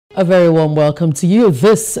A very warm welcome to you.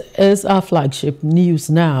 This is our flagship news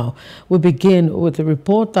now. We begin with a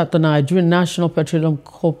report that the Nigerian National Petroleum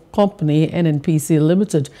Company, NNPC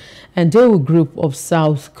Limited, and Daewoo Group of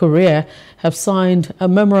South Korea have signed a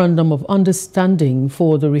Memorandum of Understanding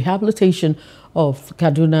for the rehabilitation of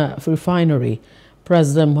Kaduna Refinery.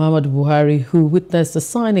 President Muhammadu Buhari, who witnessed the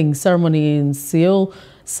signing ceremony in Seoul,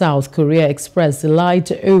 South Korea, expressed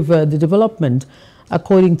delight over the development.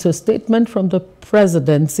 According to a statement from the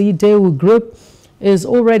presidency, Daewoo Group is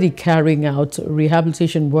already carrying out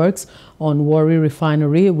rehabilitation works on Warri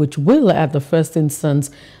Refinery, which will, at the first instance,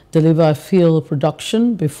 deliver fuel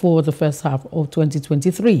production before the first half of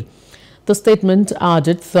 2023. The statement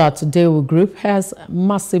added that Daewoo Group has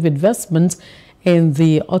massive investments in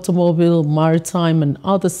the automobile, maritime, and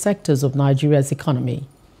other sectors of Nigeria's economy.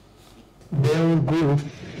 Daewoo Group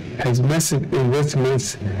has massive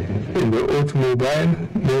investments in the automobile,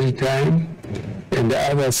 maritime, and the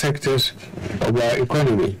other sectors of our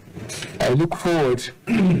economy. I look forward to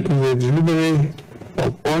the delivery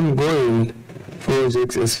of ongoing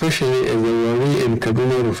projects, especially in the Warri and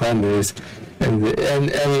Kaduna refineries and the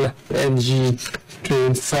LNG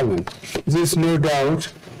Train 7. This, no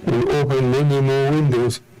doubt, will open many more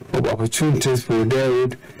windows of opportunities for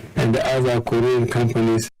Daewoo and the other Korean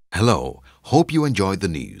companies. Hello, hope you enjoyed the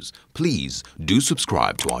news. Please do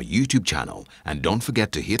subscribe to our YouTube channel and don't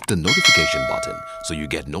forget to hit the notification button so you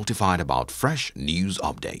get notified about fresh news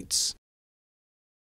updates.